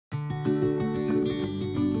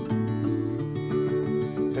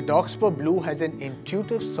The Doxper Blue has an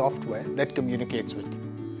intuitive software that communicates with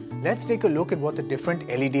you. Let's take a look at what the different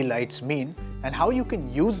LED lights mean and how you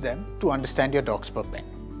can use them to understand your Doxper pen.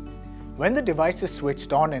 When the device is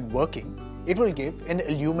switched on and working, it will give an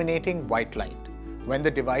illuminating white light. When the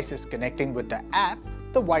device is connecting with the app,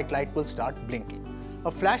 the white light will start blinking.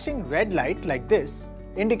 A flashing red light like this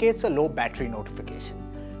indicates a low battery notification.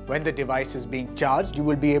 When the device is being charged, you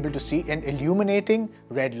will be able to see an illuminating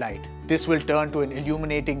red light. This will turn to an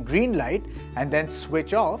illuminating green light and then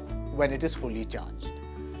switch off when it is fully charged.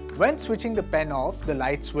 When switching the pen off, the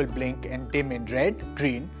lights will blink and dim in red,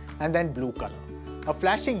 green, and then blue color. A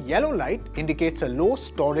flashing yellow light indicates a low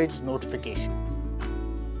storage notification.